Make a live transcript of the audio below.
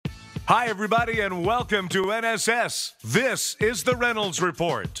Hi, everybody, and welcome to NSS. This is the Reynolds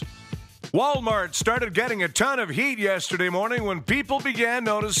Report. Walmart started getting a ton of heat yesterday morning when people began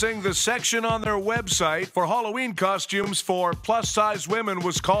noticing the section on their website for Halloween costumes for plus-size women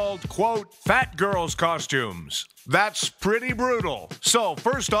was called, quote, fat girls costumes. That's pretty brutal. So,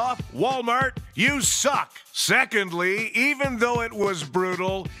 first off, Walmart, you suck. Secondly, even though it was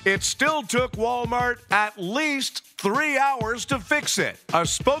brutal, it still took Walmart at least 3 hours to fix it. A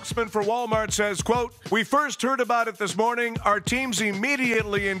spokesman for Walmart says, quote, "We first heard about it this morning. Our teams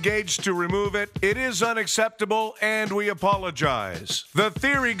immediately engaged to remove it. It is unacceptable, and we apologize." The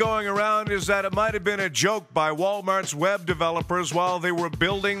theory going around is that it might have been a joke by Walmart's web developers while they were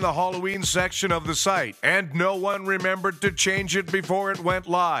building the Halloween section of the site, and no one remembered to change it before it went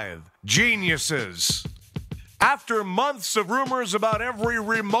live. Geniuses. After months of rumors about every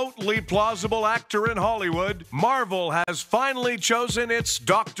remotely plausible actor in Hollywood, Marvel has finally chosen its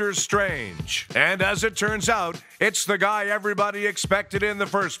Doctor Strange. And as it turns out, it's the guy everybody expected in the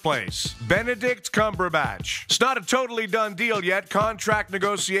first place, Benedict Cumberbatch. It's not a totally done deal yet. Contract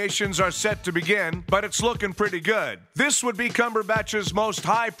negotiations are set to begin, but it's looking pretty good. This would be Cumberbatch's most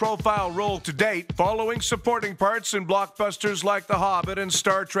high-profile role to date, following supporting parts in blockbusters like The Hobbit and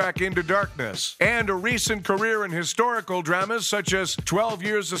Star Trek Into Darkness, and a recent career in historical dramas such as 12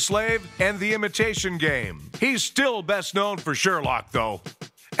 Years a Slave and The Imitation Game. He's still best known for Sherlock, though.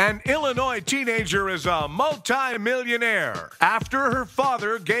 An Illinois teenager is a multi-millionaire after her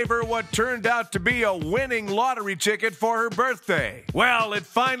father gave her what turned out to be a winning lottery ticket for her birthday. Well, it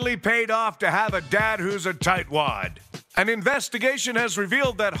finally paid off to have a dad who's a tightwad. An investigation has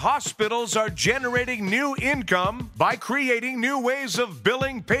revealed that hospitals are generating new income by creating new ways of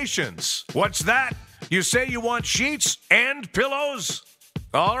billing patients. What's that? You say you want sheets and pillows?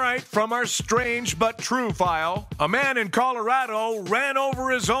 All right, from our strange but true file, a man in Colorado ran over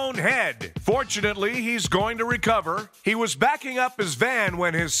his own head. Fortunately, he's going to recover. He was backing up his van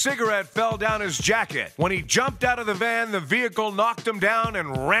when his cigarette fell down his jacket. When he jumped out of the van, the vehicle knocked him down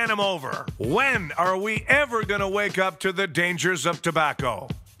and ran him over. When are we ever going to wake up to the dangers of tobacco?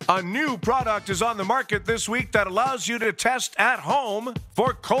 A new product is on the market this week that allows you to test at home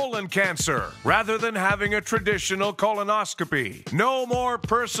for colon cancer rather than having a traditional colonoscopy. No more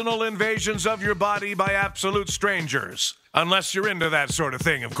personal invasions of your body by absolute strangers. Unless you're into that sort of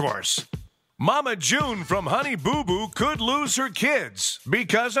thing, of course. Mama June from Honey Boo Boo could lose her kids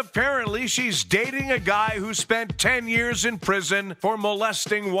because apparently she's dating a guy who spent 10 years in prison for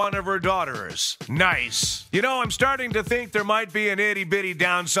molesting one of her daughters. Nice. You know, I'm starting to think there might be an itty-bitty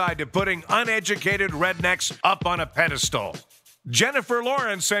downside to putting uneducated rednecks up on a pedestal. Jennifer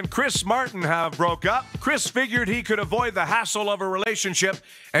Lawrence and Chris Martin have broke up. Chris figured he could avoid the hassle of a relationship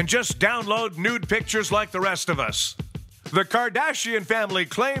and just download nude pictures like the rest of us. The Kardashian family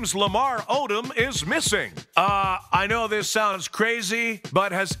claims Lamar Odom is missing. I know this sounds crazy,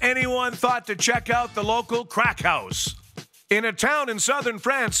 but has anyone thought to check out the local crack house? In a town in southern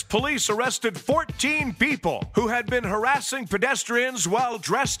France, police arrested 14 people who had been harassing pedestrians while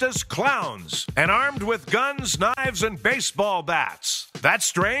dressed as clowns and armed with guns, knives, and baseball bats. That's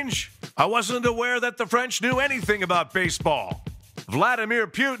strange. I wasn't aware that the French knew anything about baseball. Vladimir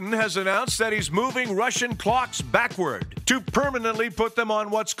Putin has announced that he's moving Russian clocks backward to permanently put them on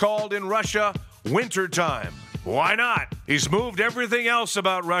what's called in Russia winter time. Why not? He's moved everything else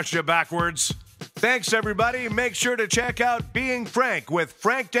about Russia backwards. Thanks, everybody. Make sure to check out Being Frank with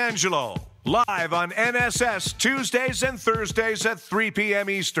Frank D'Angelo, live on NSS Tuesdays and Thursdays at 3 p.m.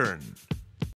 Eastern.